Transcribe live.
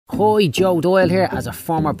Hi, Joe Doyle here. As a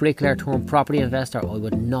former bricklayer turned property investor, I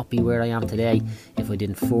would not be where I am today if I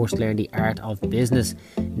didn't first learn the art of business.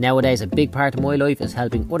 Nowadays, a big part of my life is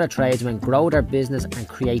helping other tradesmen grow their business and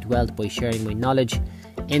create wealth by sharing my knowledge,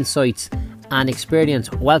 insights and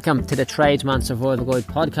experience. Welcome to the Tradesman Survival Guide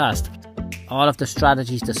podcast. All of the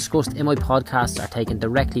strategies discussed in my podcasts are taken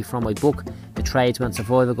directly from my book, The Tradesman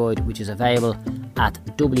Survival Guide, which is available at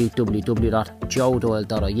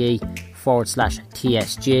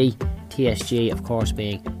www.joedoyle.ie/TSG. TSG, of course,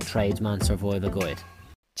 being Tradesman Survival Guide.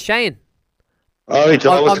 Shane. Alright,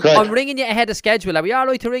 Joe, what's the crack? I'm ringing you ahead of schedule. Are we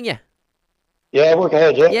alright to ring you? Yeah, work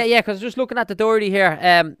ahead, yeah. Yeah, because just looking at the diary here,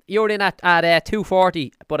 you're in at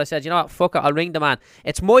 2:40, but I said, you know what, fuck it, I'll ring the man.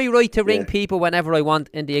 It's my right to ring people whenever I want,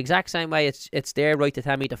 in the exact same way it's their right to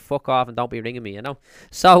tell me to fuck off and don't be ringing me, you know.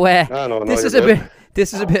 So this is a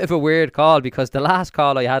bit of a weird call, because the last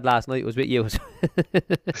call I had last night was with you.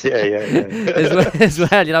 yeah. as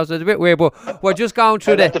well, you know, so it's a bit weird, but we're just going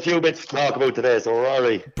through a few bits to talk about today, so we're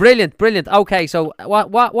alright. Brilliant. Okay, so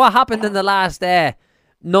what happened in the last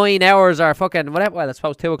 9 hours or fucking whatever? Well, I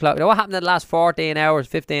suppose 2 o'clock. You know, what happened in the last 14 hours,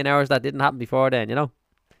 15 hours that didn't happen before then, you know?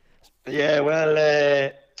 Yeah, well,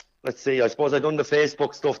 let's see. I suppose I done the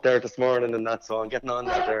Facebook stuff there this morning and that, so I'm getting on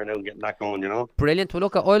that there now, getting that going, you know? Brilliant. Well,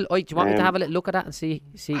 look, do you want me to have a little look at that and see?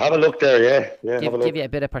 Have a look there, yeah. Give you a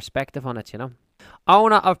bit of perspective on it, you know?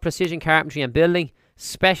 Owner of Precision Carpentry and Building,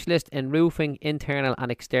 specialist in roofing, internal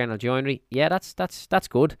and external joinery. Yeah, that's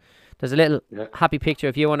good. There's a little happy picture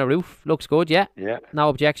of you on a roof. Looks good, yeah? Yeah. No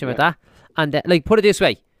objection with that. And, put it this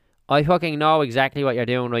way. I fucking know exactly what you're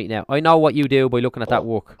doing right now. I know what you do by looking at that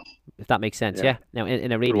work, if that makes sense, yeah? Now,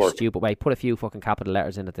 in a really stupid way, put a few fucking capital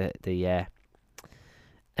letters in the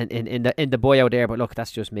bio there, but look,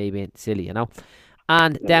 that's just me being silly, you know?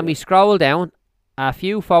 And then we scroll down. A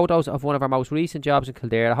few photos of one of our most recent jobs in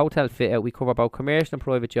Kildare, a hotel fit out. We cover both commercial and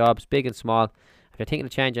private jobs, big and small. If you're thinking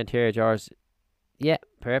of changing interior jars, yeah,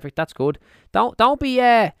 perfect. That's good. Don't be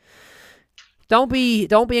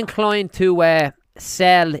inclined to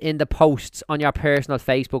sell in the posts on your personal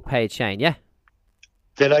Facebook page, Shane. Yeah.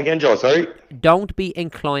 Say that again, Joe. Sorry. Don't be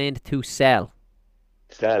inclined to sell.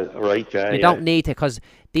 Right? Yeah. You don't need to, because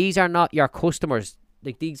these are not your customers.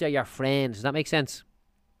 Like, these are your friends. Does that make sense?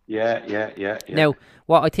 Yeah. Now,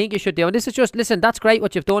 what I think you should do, and this is just, listen, that's great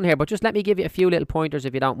what you've done here, but just let me give you a few little pointers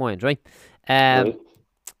if you don't mind, right?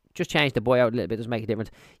 Just change the boy out a little bit, doesn't make a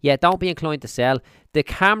difference. Yeah, don't be inclined to sell. The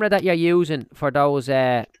camera that you're using for those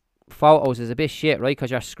photos is a bit shit, right?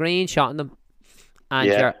 Because you're screenshotting them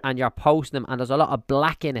and you're posting them, and there's a lot of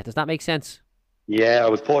black in it. Does that make sense? Yeah, I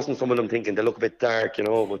was posting some of them thinking they look a bit dark, you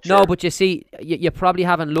know. But but you see, you probably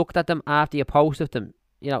haven't looked at them after you posted them.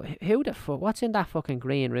 You know, who the fuck? What's in that fucking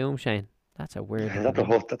green room, Shane? That's a weird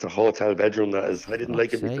one. That's a hotel bedroom, that is. I didn't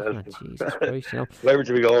like it myself. Man, Jesus Christ, you know. Where would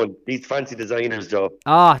you be going? These fancy designers, Joe.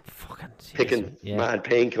 Fucking picking mad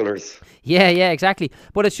painkillers. Yeah, exactly.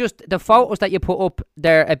 But it's just the photos that you put up,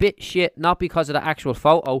 they're a bit shit, not because of the actual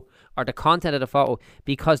photo or the content of the photo,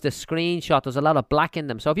 because the screenshot, there's a lot of black in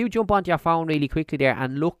them. So if you jump onto your phone really quickly there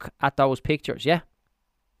and look at those pictures, yeah?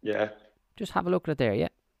 Just have a look at it there, yeah?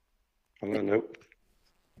 Hang on now.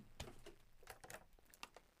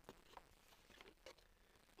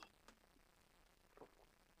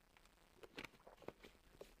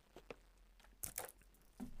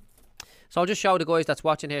 So I'll just show the guys that's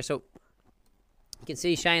watching here. So you can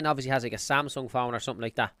see Shane obviously has like a Samsung phone or something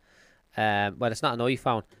like that. Well, it's not an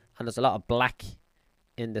iPhone. And there's a lot of black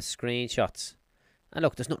in the screenshots. And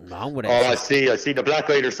look, there's nothing wrong with it. Oh, I see the black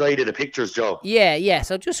either side of the pictures, Joe. Yeah.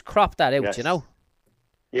 So just crop that out, you know.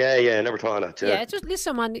 Yeah, never thought of that. Yeah, just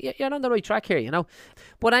listen, man. You're on the right track here, you know.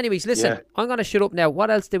 But anyways, listen, I'm going to shut up now. What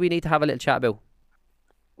else do we need to have a little chat about?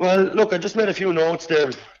 Well, look, I just made a few notes there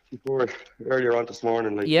earlier on this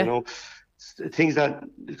morning. Like, you know, things that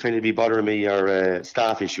kind of be bothering me are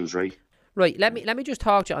staff issues, right? Right. Let me just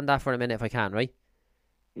talk to you on that for a minute if I can, right?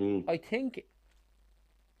 I think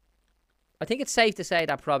it's safe to say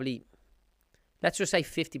that probably, let's just say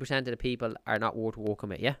 50% of the people are not worth working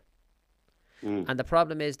with, yeah? And the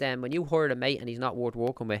problem is then when you hire a mate and he's not worth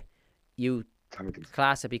working with, you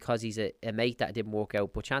class it because he's a mate that didn't work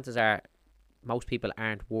out. But chances are most people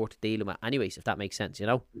aren't worth dealing with anyways, if that makes sense, you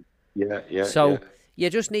know? Yeah. So you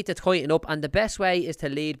just need to tighten up, and the best way is to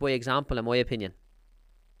lead by example, in my opinion.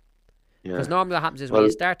 Because normally what happens is when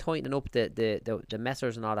you start tightening up, the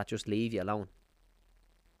messers and all that just leave you alone.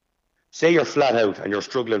 Say you're flat out and you're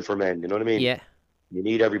struggling for men, you know what I mean? Yeah. You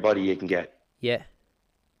need everybody you can get. Yeah.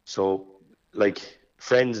 So, like,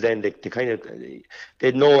 friends then, they kind of,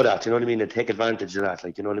 they'd know that, you know what I mean? They take advantage of that,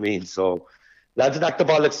 like, you know what I mean? So, Lads attack the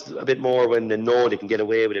bollocks a bit more when they know they can get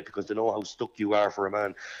away with it because they know how stuck you are for a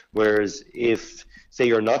man. Whereas if, say,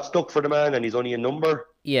 you're not stuck for the man and he's only a number,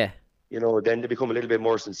 Yeah. then they become a little bit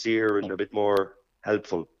more sincere and a bit more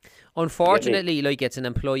helpful. Unfortunately, like, it's an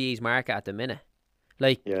employee's market at the minute.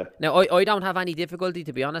 Like, now I don't have any difficulty,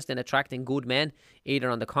 to be honest, in attracting good men, either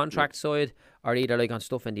on the contract side or either like on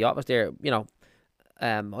stuff in the office there.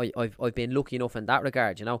 I've been lucky enough in that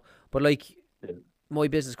regard, But like, my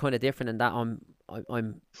business is kind of different in that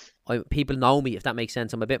I'm people know me, if that makes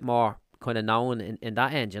sense. I'm a bit more kind of known in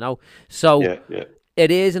that end, So it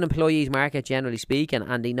is an employee's market, generally speaking,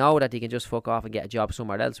 and they know that they can just fuck off and get a job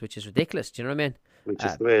somewhere else, which is ridiculous. Do you know what I mean? Which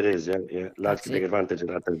is the way it is, yeah. Lads can take advantage of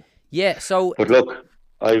that then. Yeah, so... But look,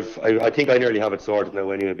 I think I nearly have it sorted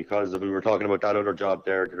now anyway, because we were talking about that other job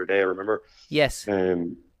there the other day, remember? Yes.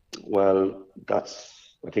 Well,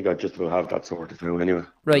 I think I just will have that sorted now anyway.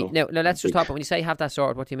 Right, now let's just talk about, when you say have that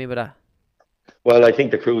sorted, what do you mean by that? Well, I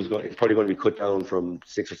think the crew's it's probably going to be cut down from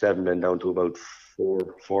 6 or 7 men down to about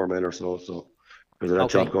four men or so because of that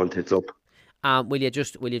job going tits up. Will you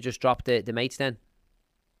just drop the mates then?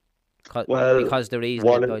 Because the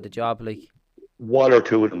reason the job, like... One or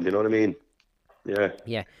two of them, do you know what I mean? Yeah.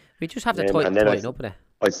 Yeah. We just have to tighten up with it.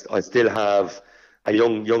 I still have a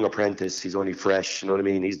young apprentice. He's only fresh, you know what I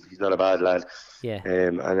mean? He's not a bad lad. Yeah.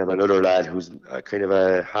 And I have another lad who's kind of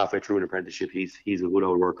a halfway through an apprenticeship. He's a good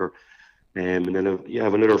old worker. And then you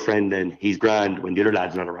have another friend. Then he's grand when the other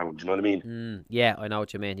lad's not around. Do you know what I mean? Yeah, I know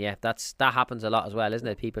what you mean. Yeah, that happens a lot as well, isn't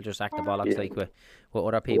it? People just act the bollocks like with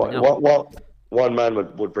other people. What one man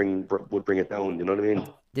would bring it down. You know what I mean?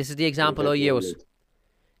 This is the example I use.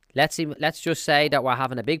 Let's just say that we're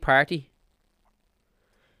having a big party,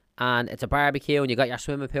 and it's a barbecue, and you got your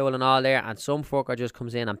swimming pool and all there, and some fucker just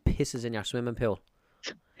comes in and pisses in your swimming pool.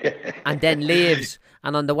 And then leaves,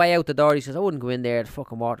 and on the way out the door he says, I wouldn't go in there, the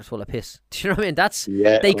fucking water's full of piss. Do you know what I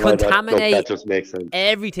mean? They contaminate that just makes sense.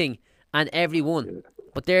 everything and everyone,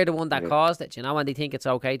 but they're the one that caused it, and they think it's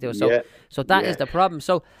okay to. So that is the problem.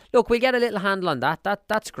 So look, we'll get a little handle on that.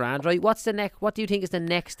 That's grand, right? What do you think is the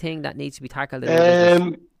next thing that needs to be tackled in your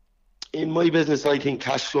business? In my business, I think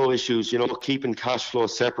cash flow issues, keeping cash flow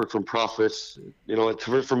separate from profits.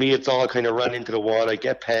 For me, it's all kind of run into the wall. I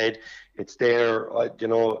get paid. It's there,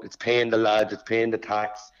 it's paying the lads, it's paying the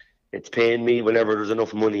tax, it's paying me whenever there's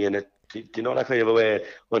enough money in it. That kind of a way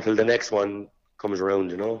until the next one comes around,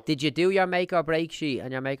 Did you do your make or break sheet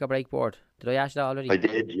and your make or break board? Did I ask that already? I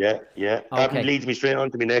did, yeah. Okay. That leads me straight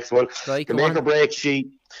on to my next one. Right, the make or break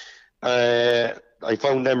sheet, I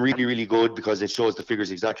found them really, really good because it shows the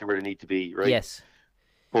figures exactly where they need to be, right? Yes.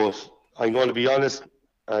 But I'm going to be honest,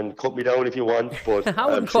 and cut me down if you want, but... I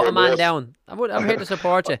wouldn't cut a man down. I'm here to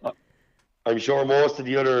support you. I'm sure most of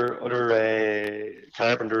the other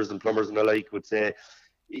carpenters and plumbers and the like would say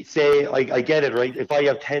I get it, right? If I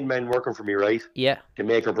have 10 men working for me, right? Yeah. The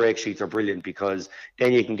make or break sheets are brilliant because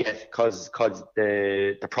then you can get, because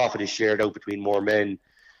the profit is shared out between more men,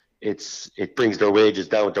 it brings their wages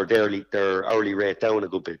down, their hourly rate down a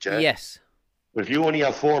good bit, yeah? Yes. But if you only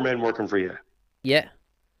have 4 men working for you, yeah,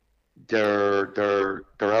 their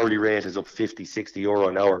hourly rate is up 50, 60 euro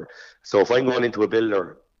an hour. So if I'm going into a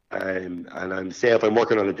builder, and if I'm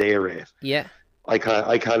working on a day rate, yeah, I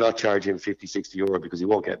cannot charge him 50, 60 euro because he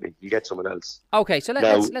won't get me. You get someone else. Okay, so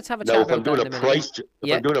let's have a chat about that. If I'm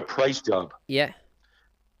doing a price job, yeah,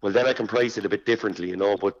 well then I can price it a bit differently,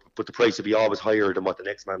 but the price will be always higher than what the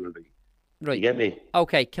next man will be. Right. You get me?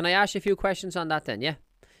 Okay, can I ask you a few questions on that then? Yeah.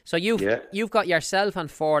 So you've got yourself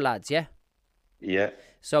and 4 lads, yeah? Yeah.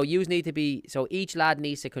 So each lad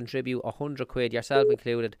needs to contribute 100 quid, yourself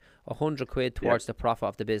included, 100 quid towards the profit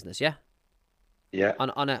of the business, yeah? Yeah.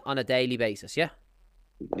 On a daily basis, yeah?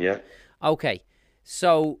 Yeah. Okay.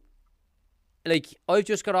 So, like, I've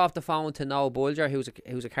just got off the phone to Noel Bulger, who's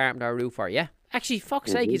a carpenter roofer, yeah? Actually,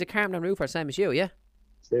 fuck's sake, he's a carpenter and roofer, same as you, yeah?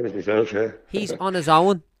 Same as myself, yeah. He's on his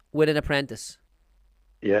own with an apprentice.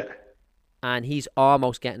 Yeah. And he's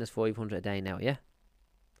almost getting his 500 a day now, yeah?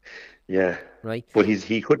 Yeah. Right. But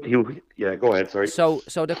go ahead, sorry. So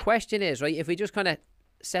the question is, right, if we just kind of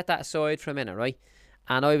set that aside for a minute, right?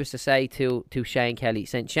 And I was to say to Shane Kelly,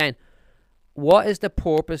 saying, Shane, what is the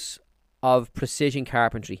purpose of precision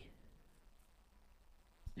carpentry?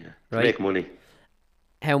 Yeah. Right? Make money.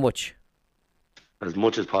 How much? As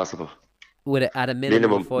much as possible. At a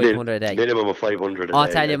minimum of 500 a day. Minimum of 500 a day. I'll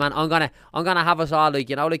tell you, man, I'm gonna have us all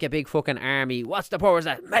like a big fucking army. What's the purpose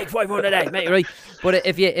of that? Make 500 a day, mate, right? But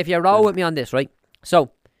if you roll with me on this, right?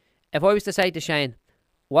 So, if I was to say to Shane,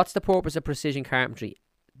 what's the purpose of precision carpentry?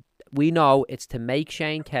 We know it's to make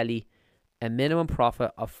Shane Kelly a minimum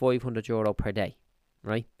profit of €500 per day,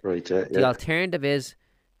 right? Right. Yeah. The alternative is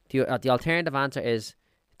The alternative answer is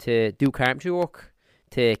to do carpentry work,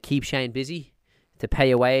 to keep Shane busy, to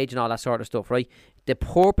pay a wage and all that sort of stuff, right? The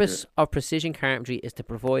purpose of precision carpentry is to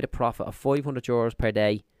provide a profit of €500 per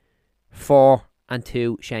day for and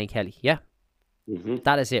to Shane Kelly, yeah?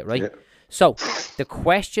 That is it, right? So the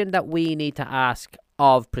question that we need to ask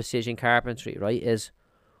of precision carpentry, right, is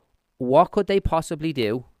what could they possibly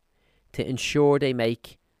do to ensure they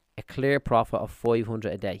make a clear profit of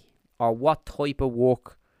 500 a day? Or what type of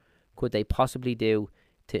work could they possibly do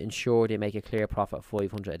to ensure they make a clear profit of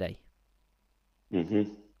 500 a day?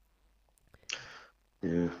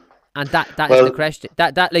 Yeah. And that is the question.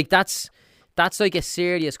 That's like a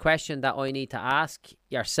serious question that I need to ask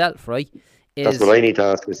yourself, right? That's what I need to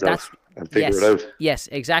ask myself and figure it out. Yes,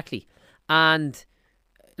 exactly. And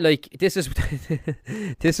like this is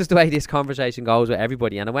this is the way this conversation goes with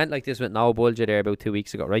everybody. And I went like this with no budget there about 2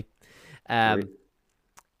 weeks ago, right?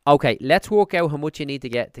 Okay, let's work out how much you need to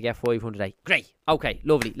get 500 a day. Great. Okay,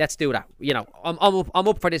 lovely. Let's do that. You know, I'm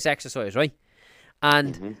up for this exercise, right?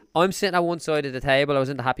 And I'm sitting at one side of the table. I was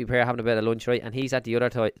in the Happy Pair having a bit of lunch, right? And he's at the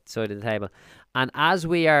other side of the table. And as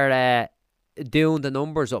we are doing the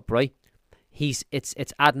numbers up, right?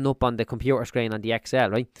 It's adding up on the computer screen on the Excel,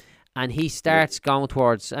 right? And he starts going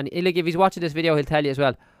towards, and like if he's watching this video, he'll tell you as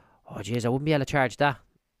well, oh jeez, I wouldn't be able to charge that.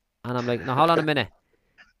 And I'm like, no, hold on a minute.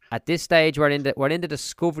 At this stage, we're in the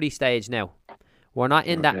discovery stage now. We're not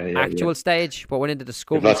in that actual stage, but we're in the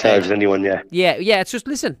discovery stage. Not charged anyone, Yeah, it's just,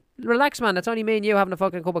 listen, relax, man. It's only me and you having a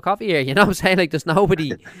fucking cup of coffee here. You know what I'm saying? Like, there's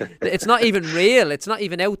nobody. It's not even real. It's not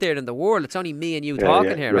even out there in the world. It's only me and you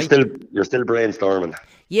talking here, right? You're still brainstorming.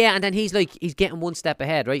 Yeah, and then he's getting one step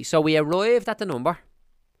ahead, right? So we arrived at the number.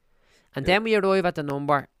 And then we arrive at the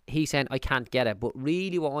number. He's saying, I can't get it. But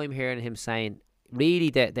really what I'm hearing him saying, really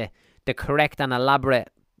the correct and elaborate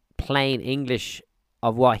plain English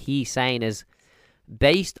of what he's saying is,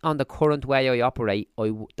 based on the current way I operate,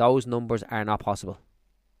 those numbers are not possible.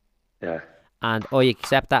 Yeah. And I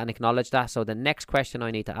accept that and acknowledge that. So the next question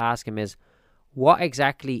I need to ask him is, what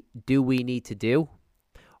exactly do we need to do?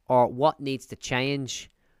 Or what needs to change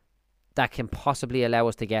that can possibly allow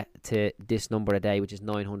us to get to this number a day, which is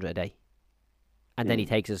 900 a day? And then he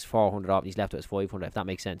takes us 400 off and he's left with us 500, if that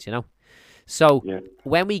makes sense, you know? So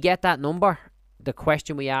when we get that number, the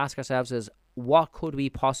question we ask ourselves is, what could we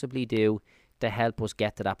possibly do to help us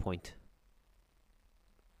get to that point?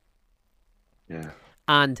 Yeah.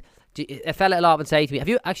 And a fella will often say to me, have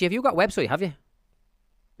you got a website, have you?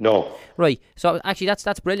 No. Right. So actually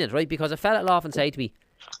that's brilliant, right? Because a fella will often say to me,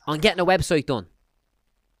 I'm getting a website done.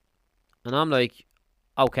 And I'm like,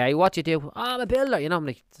 okay, what you do? Oh, I'm a builder, you know. I'm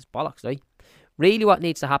like, this bollocks, right? Really what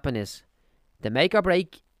needs to happen is the make or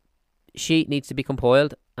break sheet needs to be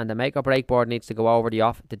compiled and the make or break board needs to go over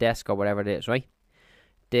the desk or whatever it is, right?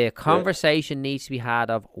 The conversation needs to be had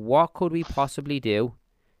of what could we possibly do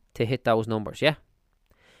to hit those numbers, yeah?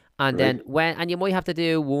 And then you might have to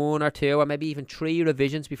do 1 or 2 or maybe even 3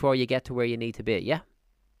 revisions before you get to where you need to be, yeah?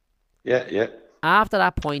 Yeah. After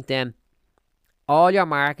that point then, all your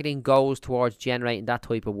marketing goes towards generating that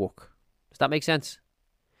type of work. Does that make sense?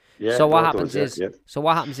 Yeah. So what happens is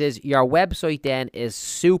your website then is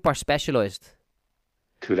super specialized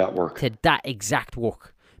to that work. To that exact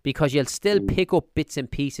work. Because you'll still pick up bits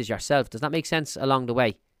and pieces yourself. Does that make sense along the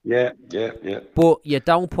way? Yeah. But you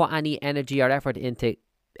don't put any energy or effort into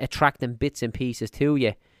attracting bits and pieces to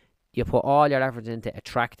you. You put all your efforts into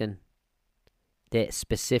attracting the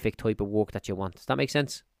specific type of work that you want. Does that make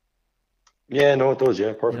sense? Yeah, no, it does.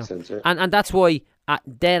 Yeah, perfect sense. Yeah. And that's why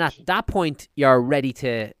then at that point you're ready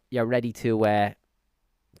to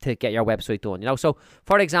get your website done. You know. So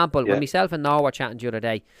for example, when myself and Noah were chatting the other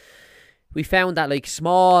day, we found that like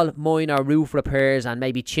small minor roof repairs and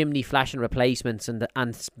maybe chimney flashing replacements and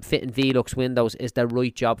fitting Velux windows is the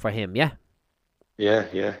right job for him. Yeah.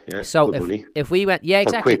 Yeah. So if we went,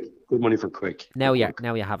 exactly. Good money for quick. Now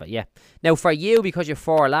you have it. Yeah. Now for you, because you're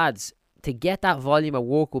 4 lads, to get that volume of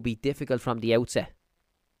work will be difficult from the outset.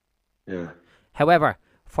 Yeah. However,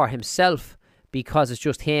 for himself, because it's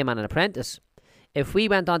just him and an apprentice, if we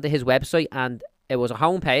went onto his website and it was a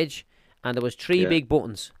homepage and there was 3 big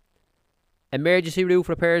buttons: emergency roof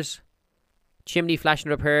repairs, chimney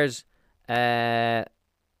flashing repairs, Velux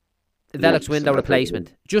window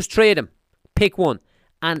replacement. Just 3 of them. Pick one.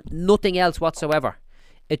 And nothing else whatsoever.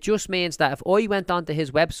 It just means that if I went onto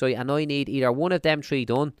his website and I need either one of them 3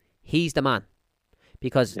 done, he's the man.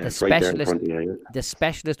 Because the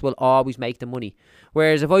specialist will always make the money.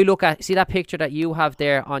 Whereas if I look at, see that picture that you have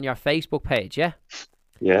there on your Facebook page, yeah?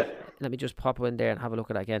 Yeah. Let me just pop in there and have a look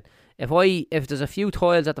at that again. If there's a few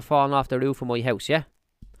tiles that are falling off the roof of my house, yeah?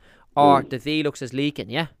 Or the Velux is leaking,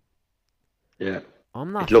 yeah? Yeah.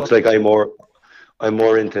 I'm not. It looks like I'm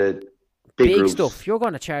more into big big roofs. stuff. You're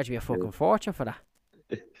going to charge me a fucking fortune for that.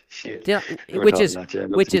 Shit. Do you know, Never which thought is of that, yeah.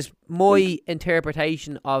 which is my Like,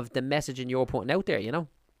 interpretation of the messaging you're putting out there. You know.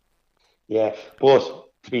 yeah, but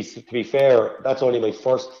to be fair, that's only my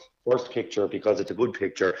first picture because it's a good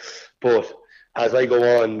picture. But as I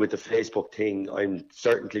go on with the Facebook thing, I'm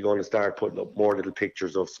certainly going to start putting up more little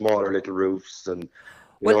pictures of smaller little roofs and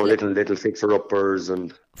Well, little fixer uppers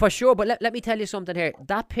and for sure. But let me tell you something here.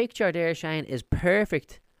 That picture there, Shane, is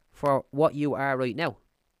perfect for what you are right now.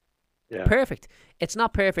 yeah, Perfect. It's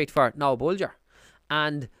not perfect for no bulger,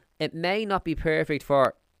 and it may not be perfect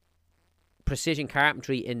for precision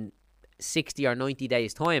carpentry in 60 or 90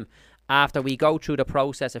 days time, after we go through the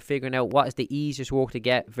process of figuring out what is the easiest work to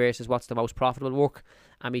get versus what's the most profitable work,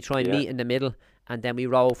 and we try and yeah, meet in the middle, and then we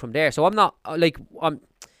roll from there. So I'm not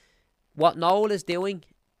what Noel is doing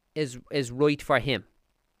is right for him.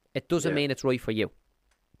 It doesn't yeah. mean it's right for you.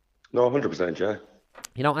 No, 100%, yeah.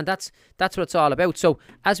 You know, and that's what it's all about. So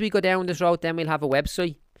as we go down this road, then we'll have a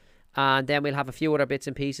website, and then we'll have a few other bits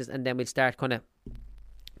and pieces, and then we'll start kind of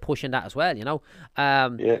pushing that as well, you know.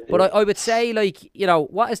 Yeah, But yeah. I would say, like, you know,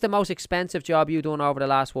 what is the most expensive job you done over the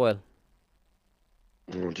last while?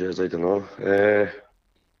 Oh, jeez, I don't know.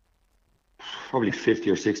 Probably 50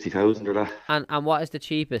 or 60,000 or that. And what is the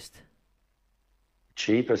cheapest?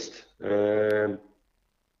 Cheapest.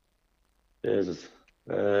 Jesus.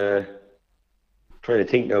 Trying to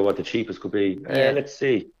think now what the cheapest could be. Yeah. Let's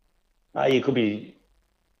see. You could be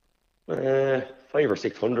 500 or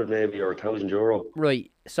 600 maybe, or €1,000.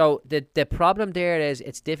 Right. So the problem there is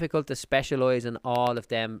it's difficult to specialise in all of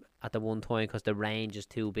them at the one time because the range is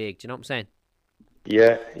too big. Do you know what I'm saying?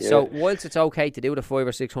 Yeah, yeah. So whilst it's okay to do the 500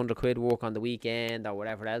 or 600 quid work on the weekend or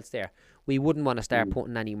whatever else there, we wouldn't want to start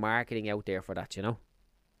putting any marketing out there for that, you know.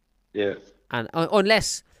 Yeah. And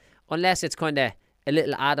unless it's kind of a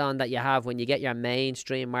little add-on that you have when you get your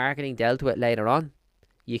mainstream marketing dealt with later on,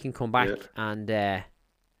 you can come back and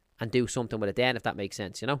do something with it then, if that makes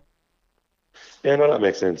sense, you know. Yeah, no, that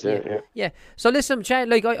makes sense. Yeah. Yeah. So listen, Shane,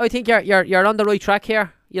 like I think you're on the right track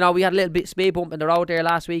here. You know, we had a little bit speed bump in the road there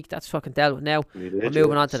last week. That's fucking dealt with now. We're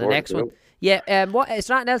moving on to the next one. Yeah. What is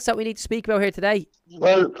there anything else that we need to speak about here today?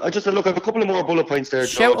 Well, I just look. I have a couple of more bullet points there.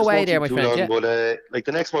 Shout Joe, away just there, won't my keep too friend. long, Yeah. But like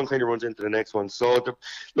the next one kind of runs into the next one. So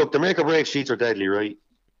the make or break sheets are deadly, right?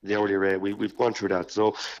 The hourly rate. We've gone through that.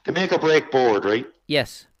 So the make or break board, right?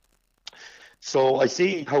 Yes. So I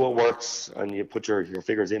see how it works, and you put your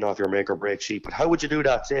figures in off your make or break sheet. But how would you do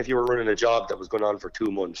that? Say if you were running a job that was going on for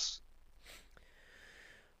 2 months.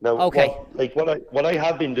 Now, Okay. what I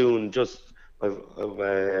have been doing, I've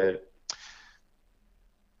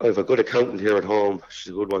a good accountant here at home.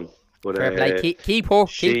 She's a good one. But Fair play. Keep her.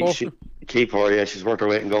 keep her. Yeah, she's worth her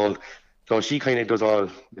weight in gold. So she kind of does all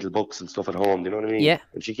little books and stuff at home. Do you know what I mean? Yeah.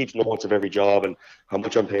 And she keeps notes of every job and how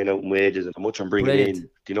much I'm paying out in wages and how much I'm bringing Brilliant. in. Do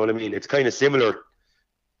you know what I mean? It's kind of similar.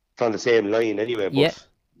 It's on the same line anyway.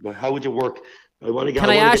 But how would you work? Can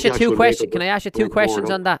I ask you two questions? Can I ask you two questions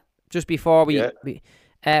on that just before we?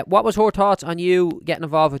 What was her thoughts on you getting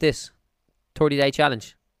involved with this 30-day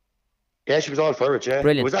challenge? Yeah, she was all for it. Yeah,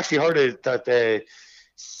 Brilliant. It was actually her that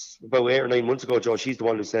about 8 or 9 months ago, Joe. She's the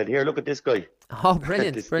one who said, "Here, look at this guy." Oh,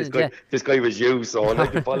 brilliant, this guy was you. So and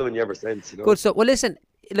I've been following you ever since. You know? Good. So, well, listen,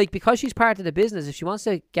 like because she's part of the business, if she wants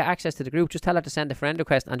to get access to the group, just tell her to send a friend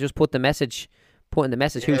request and just put in the message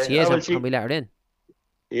who she is, and we let her in.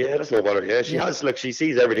 Yeah, that's no bother. Yeah, she has. Look, she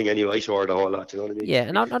sees everything anyway. I show her the whole lot. You know what I mean? Yeah,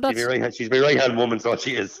 no, that's she's my right hand woman, so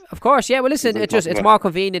she is. Of course, yeah. Well, listen, it's more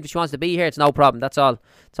convenient if she wants to be here. It's no problem. That's all.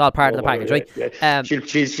 It's all part of the package, right? Yeah. She'll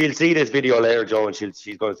see this video later, Joe, and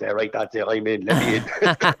she's going to say, right, that's it. I'm in. Let me in.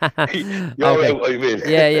 You're Okay. out. I'm in.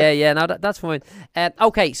 Yeah. No, that's fine.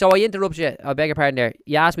 Okay, so I interrupt you. I beg your pardon there.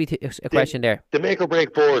 You asked me a question there. The make or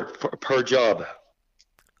break board per job.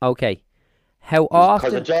 Okay. How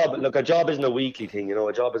often? Because a job isn't a weekly thing, you know.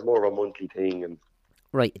 A job is more of a monthly thing, and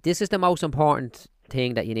right. This is the most important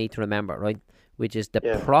thing that you need to remember, right? Which is the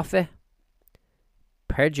profit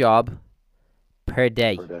per job per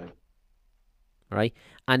day, right?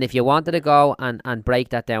 And if you wanted to go and break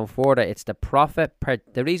that down further, it's the profit per.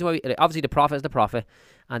 The reason why obviously the profit is the profit,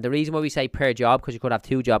 and the reason why we say per job because you could have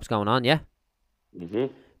 2 jobs going on, yeah.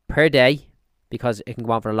 Per day because it can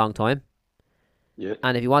go on for a long time. Yeah.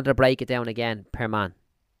 And if you wanted to break it down again, per man.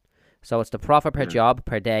 So it's the profit per job,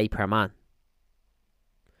 per day, per man.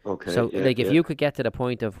 Okay. So, if you could get to the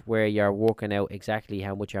point of where you're working out exactly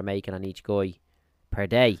how much you're making on each guy per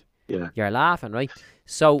day, you're laughing, right?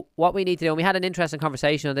 So what we need to do, and we had an interesting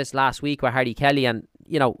conversation on this last week with Hardy Kelly, and,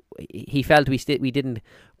 you know, he felt we didn't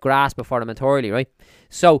grasp it for him entirely, right?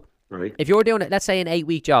 So Right. If you're doing it, let's say an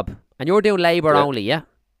 8-week job, and you're doing labour Yeah. only, yeah?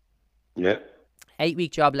 Yeah.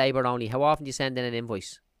 8-week job, labour only. How often do you send in an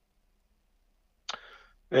invoice?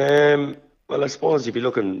 Well, I suppose if you're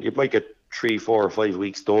looking, you might get 3, 4, or 5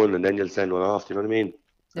 weeks done, and then you'll send one off. Do you know what I mean?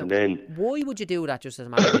 Now, And then, why would you do that just as a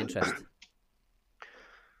matter of interest?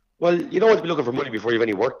 well, you don't want to be looking for money before you have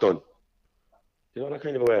any work done. You know, that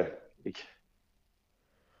kind of a way. Like,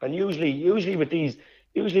 and usually with these,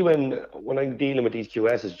 usually when I'm dealing with these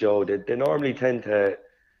QSs, Joe, they normally tend to.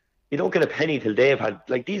 You don't get a penny till they've had.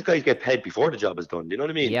 Like these guys get paid before the job is done. Do you know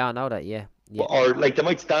what I mean? Yeah, I know that, yeah. Yeah. Or like they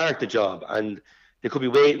might start the job and they could be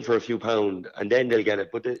waiting for a few pound and then they'll get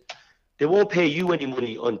it, but they won't pay you any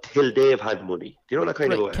money until they've had money. Do you know that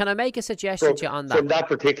kind of Right, way? can I make a suggestion to you on that? From that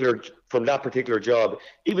particular job,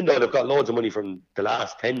 even though they've got loads of money from the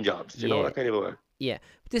last 10 jobs. Do you know that kind of a way? Yeah.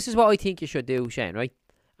 This is what I think you should do, Shane, right?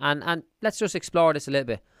 And let's just explore this a little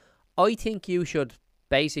bit. I think you should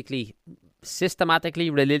basically, systematically,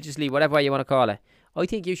 religiously, whatever way you want to call it, I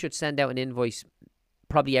think you should send out an invoice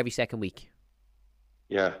probably every second week.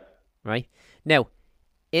 Yeah. Right? Now,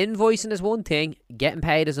 invoicing is one thing, getting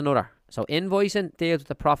paid is another. So invoicing deals with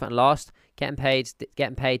the profit and loss, getting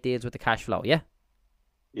paid deals with the cash flow, yeah?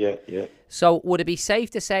 Yeah, yeah. So would it be safe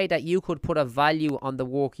to say that you could put a value on the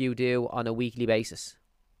work you do on a weekly basis?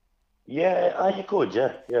 Yeah, you could,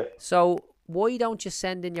 yeah, yeah. So why don't you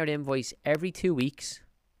send in your invoice every 2 weeks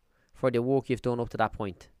for the work you've done up to that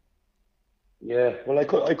point? Yeah, well,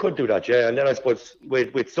 I could do that, yeah. And then I suppose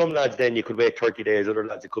with some lads, then you could wait 30 days. Other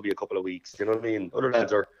lads, it could be a couple of weeks. You know what I mean? Other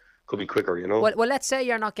lads could be quicker, you know? Well, let's say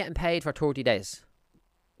you're not getting paid for 30 days.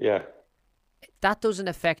 Yeah. That doesn't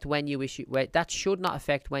affect when you issue. That should not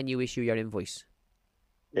affect when you issue your invoice.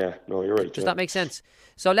 Yeah, no, you're right. Does that make sense?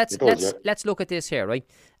 So let's look at this here, right?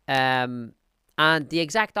 And the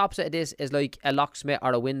exact opposite of this is like a locksmith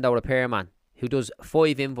or a window repairman who does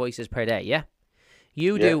 5 invoices per day, yeah?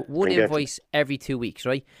 You do one invoice every 2 weeks,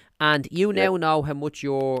 right? And you now know how much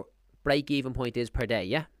your break-even point is per day,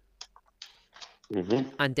 yeah? Mm-hmm.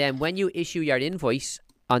 And then when you issue your invoice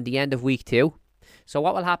on the end of week 2, so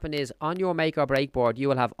what will happen is on your make or break board, you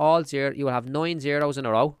will have you will have 9 zeros in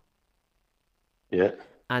a row. Yeah.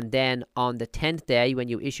 And then on the 10th day, when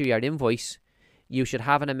you issue your invoice, you should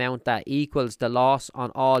have an amount that equals the loss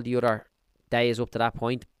on all the other days up to that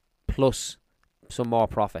point, plus some more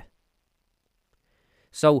profit.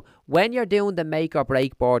 So when you're doing the make or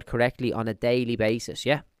break board correctly on a daily basis,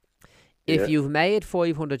 yeah? If you've made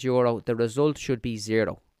 €500, the result should be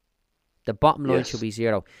 0. The bottom line should be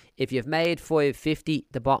 0. If you've made 550,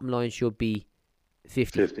 the bottom line should be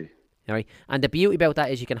 50. All right. And the beauty about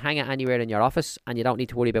that is you can hang it anywhere in your office and you don't need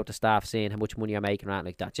to worry about the staff seeing how much money you're making or anything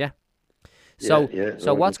like that, yeah?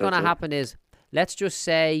 So what's going to happen is, let's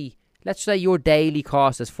say your daily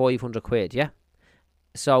cost is 500 quid, yeah?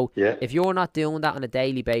 So if you're not doing that on a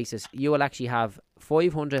daily basis, you will actually have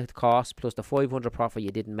 500 costs plus the 500 profit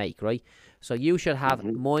you didn't make, right? So you should have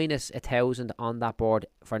minus 1,000 on that board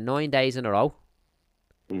for 9 days in a row.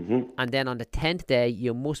 And then on the 10th day,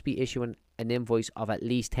 you must be issuing an invoice of at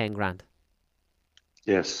least 10 grand.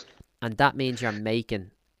 Yes. And that means you're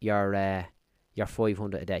making your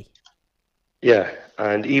 500 a day. Yeah,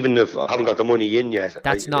 and even if I haven't got the money in yet,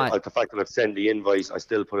 that's not like the fact that I've sent the invoice, I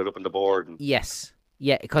still put it up on the board. And... Yes.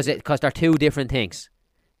 Yeah, because they're two different things.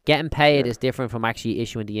 Getting paid is different from actually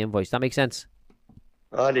issuing the invoice. That makes sense?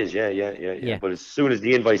 Oh, it is, yeah. But as soon as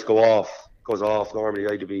the invoice goes off, normally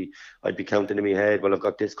I'd be counting in my head. Well, I've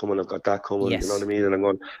got this coming, I've got that coming. Yes. You know what I mean? And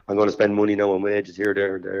I'm going to spend money now on wages here,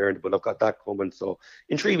 there. But I've got that coming. So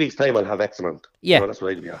in 3 weeks' time, I'll have X amount. Yeah, you know, that's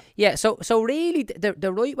what I'd be at. Yeah. So really,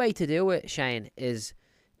 the right way to do it, Shane, is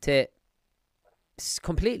to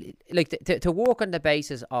completely to work on the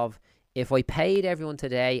basis of, if I paid everyone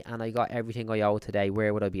today and I got everything I owe today,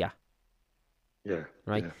 where would I be at? Yeah.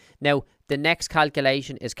 Right. Yeah. Now, the next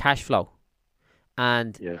calculation is cash flow.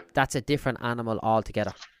 And that's a different animal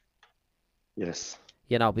altogether. Yes.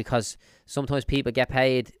 You know, because sometimes people get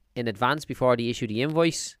paid in advance before they issue the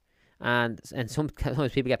invoice. And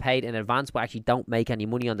sometimes people get paid in advance but actually don't make any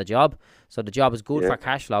money on the job. So the job is good for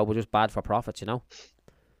cash flow but just bad for profits, you know?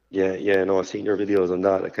 Yeah, no, I've seen your videos on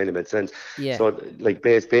that. It kind of made sense. Yeah. So, like,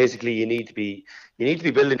 basically, you need to be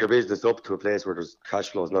building your business up to a place where there's cash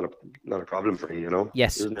flow is not a problem for you, you know.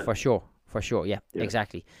 Yes, for sure, yeah,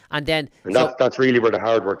 exactly. And then, that's really where the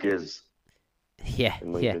hard work is. Yeah.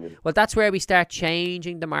 Well, that's where we start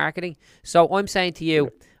changing the marketing. So I'm saying to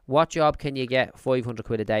you, what job can you get 500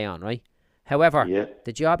 quid a day on, right? However,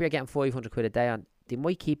 the job you're getting 500 quid a day on, they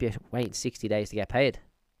might keep you waiting 60 days to get paid.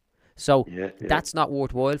 So Yeah. that's not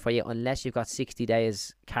worthwhile for you unless you've got 60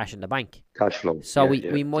 days cash in the bank. Cash flow. So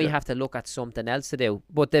we might have to look at something else to do.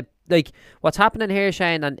 But what's happening here,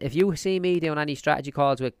 Shane, and if you see me doing any strategy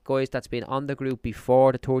calls with guys that's been on the group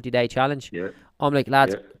before the 30-day challenge, I'm like,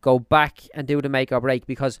 lads, go back and do the make or break,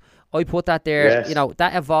 because I put that there. Yes. You know,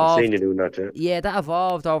 that evolved. I've seen you doing that, yeah, that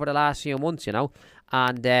evolved over the last few months, you know.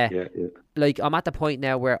 And like, I'm at the point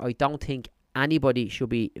now where I don't think anybody should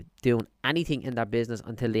be doing anything in their business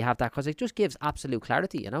until they have that, because it just gives absolute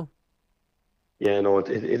clarity, you know. Yeah, no, it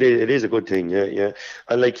is a good thing. Yeah.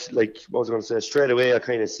 And like what I was going to say, straight away I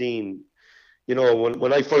kind of seen, you know,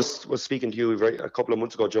 when I first was speaking to you a couple of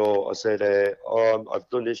months ago, Joe, I said, I've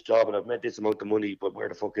done this job and I've made this amount of money, but where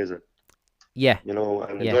the fuck is it? Yeah. You know,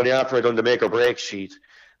 and it's only after I done the make or break sheet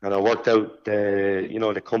and I worked out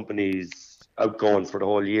the company's outgoings for the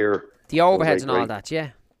whole year, the overheads and all that, yeah.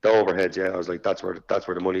 The overheads, I was like, that's where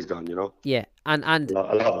the money's gone, you know. Yeah, and a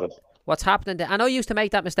lot of it. What's happening there, and I used to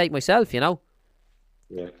make that mistake myself, you know.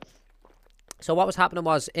 Yeah. So what was happening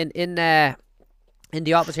was in the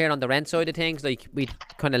office here on the rent side of things, like, we'd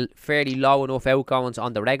kind of fairly low enough outgoings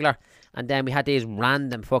on the regular, and then we had these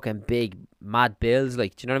random fucking big mad bills,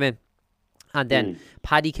 like, do you know what I mean? And then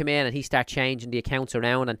Paddy came in and he started changing the accounts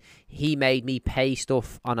around, and he made me pay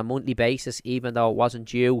stuff on a monthly basis, even though it wasn't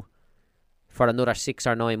due for another 6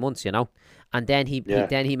 or 9 months, you know. And then he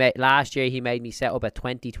made, last year he made me set up a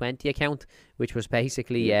 2020 account, which was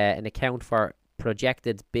basically an account for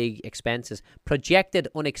projected big expenses, projected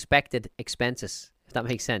unexpected expenses, if that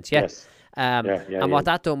makes sense. Yes. And what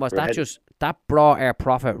that done was that brought our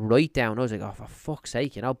profit right down. I was like, oh, for fuck's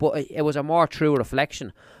sake, you know. But it was a more true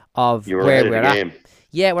reflection of where we're at. Game.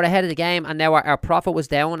 Yeah, we're ahead of the game, and now our profit was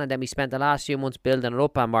down, and then we spent the last few months building it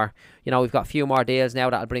up, and we've got a few more deals now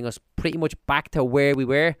that'll bring us pretty much back to where we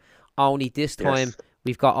were. Only this time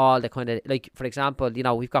we've got all the kind of, like, for example, you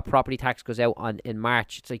know, we've got property tax goes out in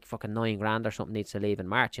March. It's like fucking $9,000 or something needs to leave in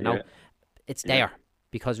March. You know, it's there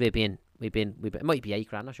because we've been. It might be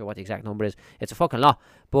 $8,000. Not sure what the exact number is. It's a fucking lot,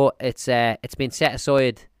 but it's been set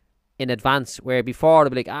aside in advance. Where before they'd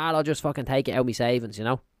be like, I'll just fucking take it out of my savings, you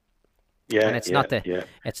know. Yeah, and it's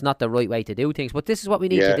not the right way to do things. But this is what we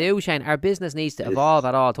need to do, Shane. Our business needs to evolve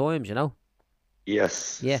at all times, you know.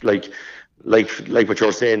 Yes. Yeah. Like what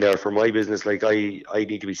you're saying there, for my business, like I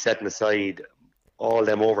need to be setting aside all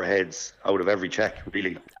them overheads out of every check,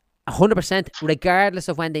 really. 100%, regardless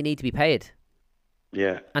of when they need to be paid.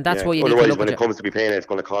 Yeah. And that's why you Otherwise, need to look when it comes to be paying it, it's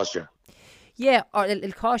going to cost you. Yeah, or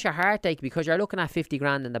it'll cost you a heartache, because you're looking at 50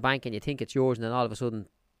 grand in the bank and you think it's yours, and then all of a sudden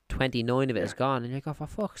 29 of it is gone, and you're like, oh, for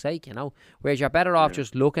fuck's sake, you know. Whereas you're better off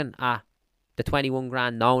just looking at the 21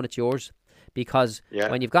 grand knowing it's yours, because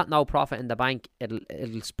when you've got no profit in the bank, it'll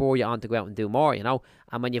spur you on to go out and do more, you know.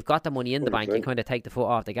 And when you've got the money in the bank, you kind of take the foot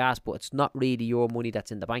off the gas, but it's not really your money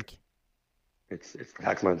that's in the bank. It's the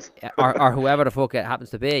taxman's. or whoever the fuck it happens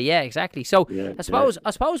to be. Yeah, exactly. So I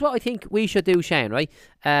suppose what I think we should do, Shane, right,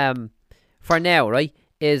 for now, right,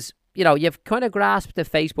 is, you know, you've kind of grasped the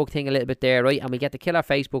Facebook thing a little bit there, right? And we get the killer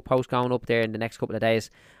Facebook post going up there in the next couple of days.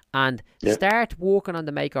 And start working on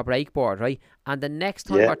the make or break board, right? And the next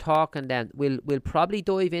time we're talking, then we'll probably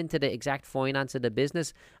dive into the exact finance of the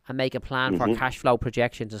business and make a plan for cash flow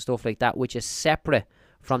projections and stuff like that, which is separate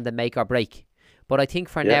from the make or break. But I think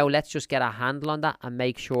for now, let's just get a handle on that and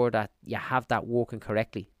make sure that you have that working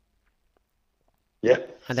correctly. Yeah.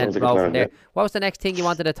 And then roll from there. What was the next thing you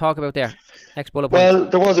wanted to talk about there? Next bullet point. Well,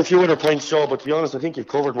 there was a few other points, Joe, but to be honest, I think you've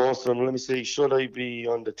covered most of them. Let me see. Should I be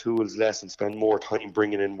on the tools less and spend more time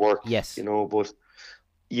bringing in work? Yes. You know, but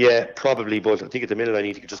yeah, probably. But I think at the minute I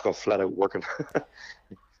need to just go flat out working.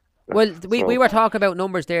 Well, we were talking about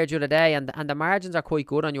numbers there the other day, and the margins are quite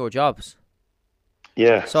good on your jobs.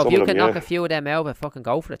 Yeah. So if you can knock a few of them out, but fucking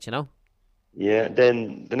go for it, you know. Yeah,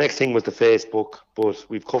 then the next thing was the Facebook, but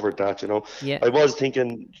we've covered that, you know. Yeah. I was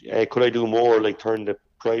thinking, could I do more, like turn the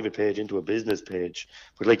private page into a business page?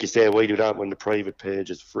 But like you say, why do that when the private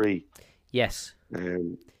page is free? Yes.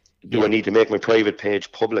 Do I need to make my private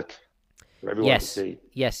page public for everyone to see?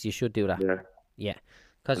 Yes, you should do that. Yeah. Yeah.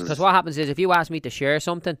 Because what happens is, if you ask me to share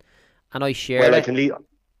something and I share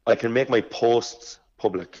I can make my posts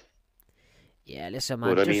public. Yeah, listen,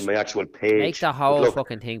 man. But I mean, my actual page. Make the whole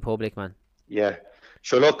fucking thing public, man. Yeah.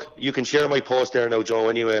 Sure, look, you can share my post there now, Joe,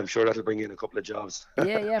 anyway. I'm sure that'll bring in a couple of jobs.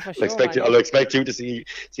 Yeah, for sure. I'll expect you to see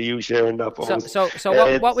you sharing that post. So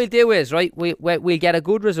what we'll do is, right, we'll get a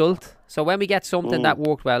good result. So when we get something that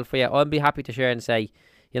worked well for you, I'll be happy to share and say,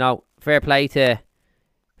 you know, fair play to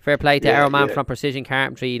our man from Precision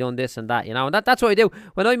Carpentry, he done this and that, you know. And that's what I do.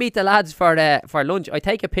 When I meet the lads for lunch, I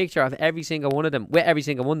take a picture of every single one of them, with every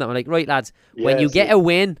single one of them. I'm like, right, lads, when you get a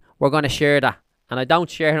win, we're going to share that. and I don't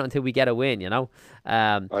share it until we get a win, you know.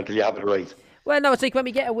 Until you have it right. Well, no, it's like when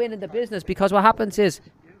we get a win in the business, because what happens is,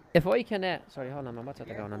 if I can, sorry, hold on, man, what's that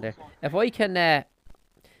going on there? If we can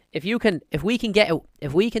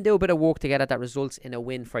do a bit of work together that results in a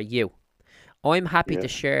win for you, I'm happy to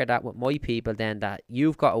share that with my people then, that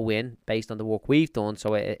you've got a win based on the work we've done.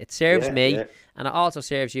 So it serves me, and it also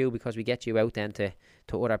serves you, because we get you out then to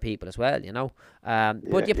other people as well, you know.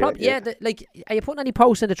 But you probably, like, are you putting any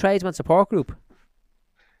posts in the tradesman support group?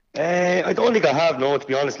 I don't think I have, no, to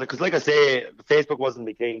be honest. Because like I say, Facebook wasn't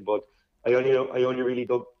my thing, but I only really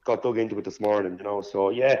got dug into it this morning, you know. So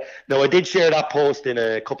yeah, no, I did share that post in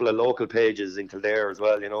a couple of local pages in Kildare as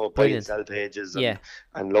well, you know, buy and sell pages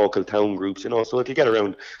and local town groups, you know. So it'll get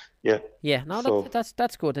around, Yeah, no, so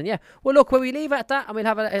that's good, and well, look, will we leave it at that, and we'll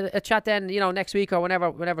have a chat then, you know, next week or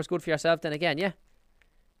whenever's good for yourself then again, Yeah,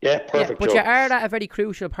 perfect. But you are at a very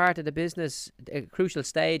crucial part of the business, a crucial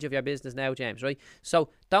stage of your business now, James, right? So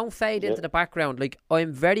don't fade into the background. Like,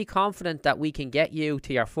 I'm very confident that we can get you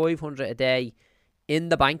to your 500 a day in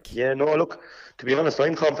the bank. Yeah, no, look, to be honest,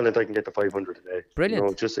 I'm confident I can get to 500 a day. Brilliant. You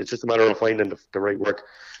know, it's just a matter of finding the right work.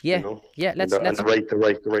 Yeah, you know, let's the right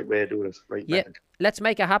way of doing it. Right. Yeah, method. Let's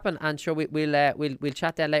make it happen, and sure, we'll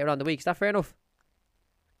chat then later on the week. Is that fair enough?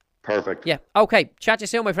 Perfect. Yeah. Okay. Chat to you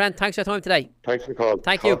soon, my friend. Thanks for your time today. Thanks for the call.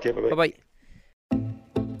 Thank you. Bye-bye.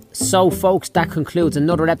 So, folks, that concludes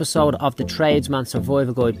another episode of the Tradesman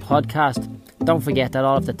Survival Guide podcast. Don't forget that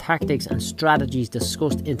all of the tactics and strategies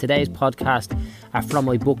discussed in today's podcast are from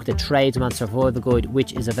my book, The Tradesman Survival Guide,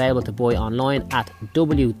 which is available to buy online at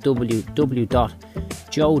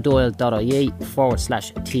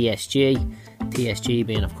www.joedoyle.ie/TSG. TSG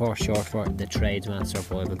being, of course, short for The Tradesman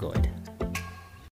Survival Guide.